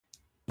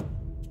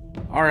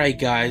Alright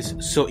guys,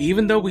 so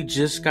even though we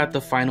just got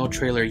the final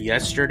trailer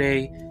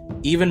yesterday,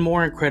 even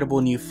more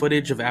incredible new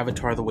footage of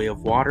Avatar: The Way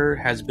of Water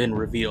has been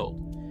revealed,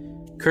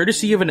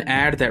 courtesy of an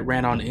ad that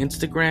ran on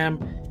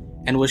Instagram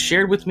and was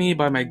shared with me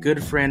by my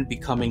good friend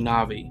Becoming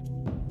Navi.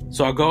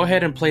 So I'll go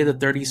ahead and play the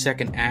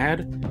 30-second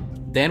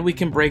ad, then we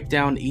can break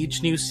down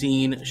each new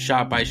scene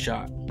shot by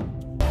shot.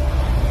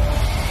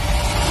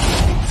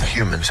 The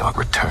humans are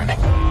returning.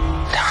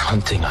 They're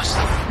hunting us.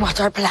 What's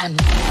our plan?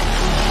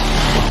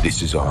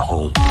 This is our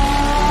home.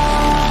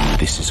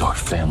 This is our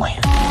family.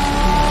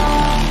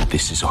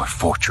 This is our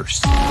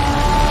fortress.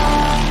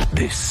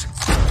 This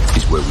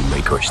is where we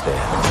make our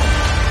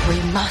stand. We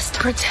must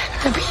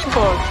protect the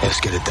people. Let's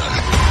get it done.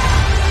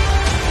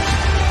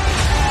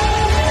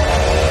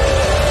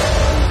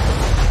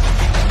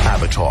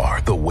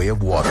 Avatar: The Way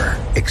of Water.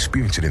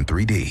 Experience it in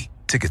 3D.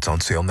 Tickets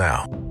on sale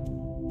now.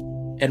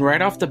 And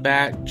right off the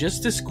bat,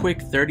 just this quick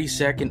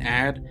 30-second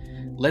ad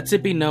lets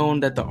it be known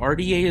that the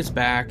RDA is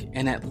back,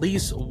 and at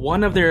least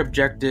one of their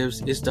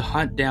objectives is to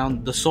hunt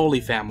down the Sully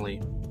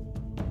family.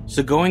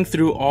 So going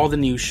through all the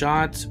new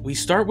shots, we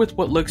start with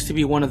what looks to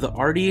be one of the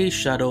RDA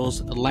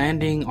shuttles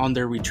landing on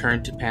their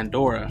return to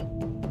Pandora.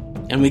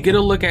 And we get a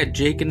look at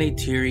Jake and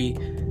Neytiri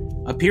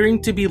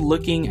appearing to be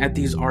looking at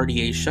these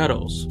RDA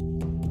shuttles.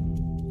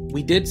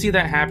 We did see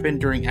that happen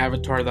during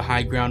Avatar: The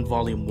High Ground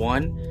Volume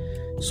 1,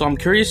 so I'm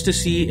curious to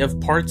see if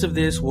parts of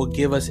this will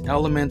give us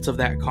elements of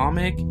that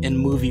comic in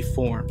movie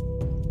form.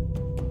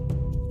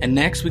 And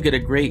next we get a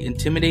great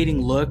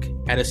intimidating look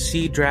at a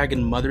sea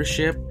dragon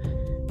mothership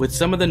with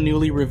some of the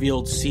newly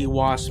revealed sea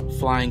wasps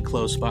flying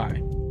close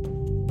by.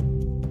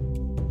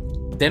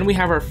 Then we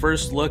have our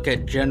first look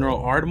at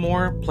General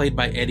Ardmore, played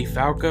by Eddie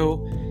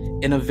Falco,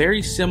 in a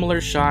very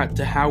similar shot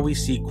to how we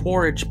see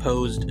Quaritch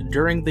posed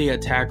during the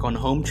attack on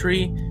Home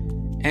Tree,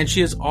 and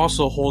she is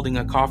also holding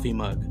a coffee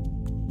mug.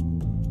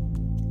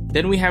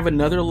 Then we have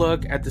another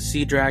look at the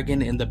sea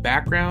dragon in the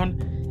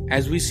background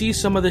as we see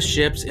some of the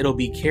ships it'll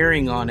be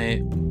carrying on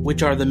it,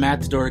 which are the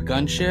Matador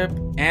gunship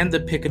and the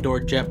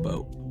Picador jet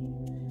boat.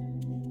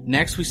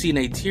 Next we see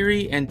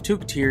Neytiri and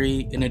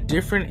Tuktiri in a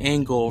different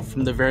angle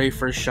from the very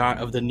first shot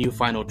of the new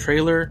final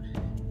trailer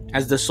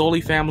as the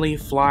Sully family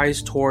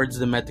flies towards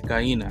the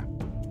Metkayina.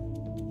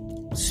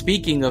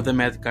 Speaking of the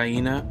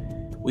Metkayina,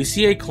 we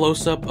see a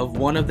close-up of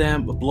one of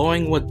them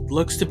blowing what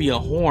looks to be a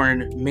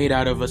horn made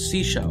out of a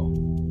seashell.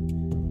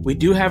 We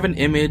do have an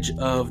image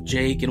of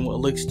Jake in what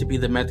looks to be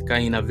the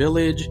Metkayina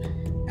village,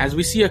 as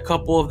we see a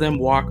couple of them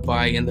walk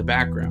by in the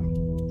background.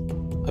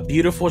 A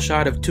beautiful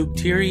shot of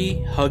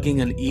Tuktiri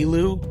hugging an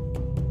elu,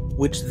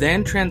 which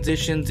then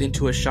transitions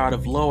into a shot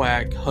of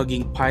Loak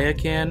hugging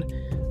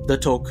Payakan, the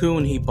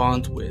Tulkun he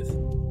bonds with.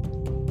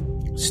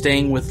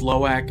 Staying with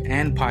Loak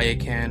and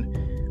Payakan,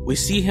 we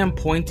see him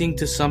pointing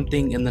to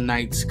something in the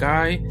night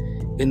sky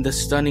in the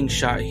stunning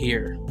shot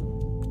here.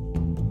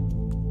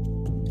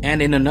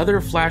 And in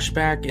another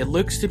flashback, it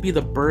looks to be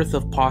the birth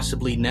of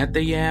possibly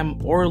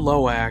Neteyam or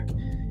Loak,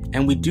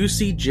 and we do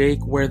see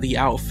Jake wear the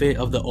outfit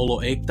of the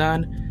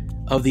Olo'ektan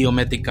of the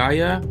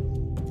Ometikaya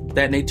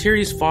that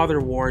Neytiri's father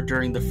wore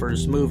during the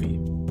first movie.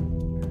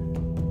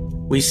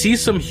 We see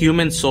some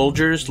human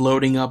soldiers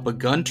loading up a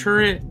gun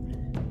turret,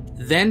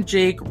 then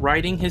Jake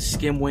riding his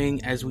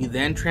skimwing as we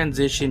then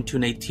transition to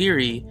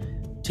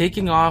Neytiri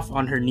taking off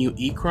on her new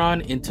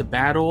Ikran into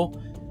battle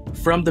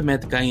from the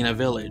Metkayina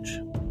village.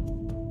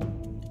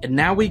 And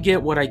now we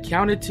get what I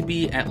counted to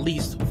be at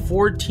least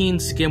 14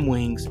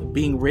 skimwings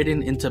being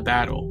ridden into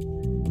battle,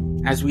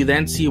 as we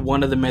then see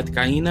one of the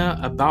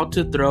Metkayina about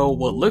to throw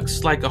what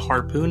looks like a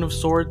harpoon of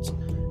sorts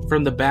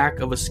from the back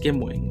of a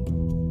skimwing.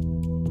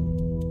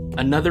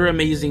 Another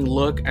amazing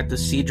look at the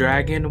sea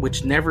dragon,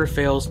 which never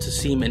fails to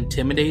seem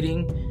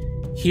intimidating,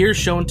 here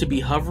shown to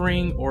be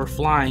hovering or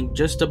flying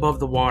just above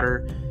the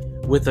water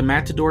with the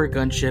Matador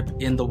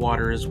gunship in the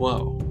water as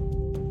well.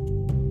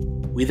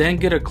 We then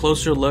get a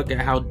closer look at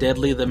how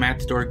deadly the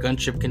Matador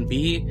gunship can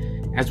be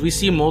as we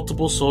see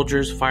multiple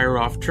soldiers fire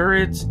off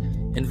turrets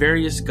and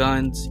various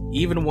guns,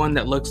 even one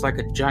that looks like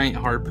a giant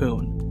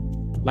harpoon,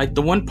 like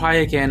the one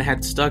Payakan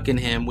had stuck in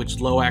him which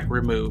Loak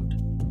removed.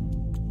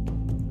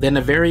 Then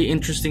a very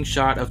interesting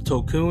shot of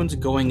Tulkuns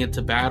going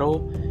into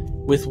battle,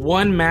 with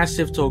one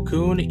massive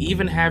Tulkun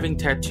even having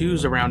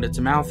tattoos around its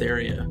mouth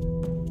area.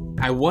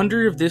 I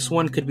wonder if this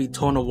one could be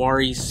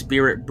Tonowari's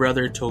spirit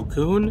brother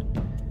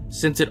Tulkun,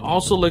 since it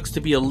also looks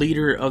to be a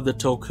leader of the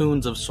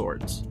Tulkuns of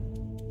sorts.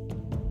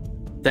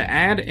 The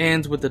ad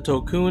ends with the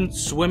Tulkun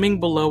swimming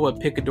below a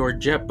Picador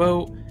jet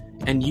boat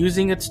and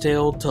using its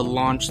tail to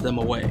launch them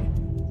away.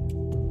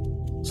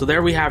 So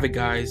there we have it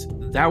guys,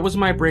 that was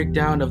my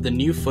breakdown of the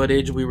new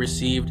footage we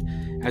received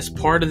as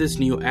part of this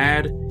new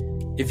ad.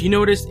 If you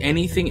noticed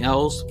anything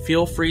else,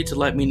 feel free to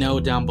let me know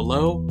down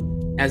below.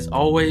 As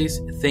always,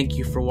 thank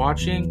you for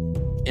watching,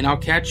 and I'll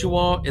catch you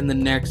all in the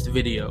next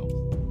video.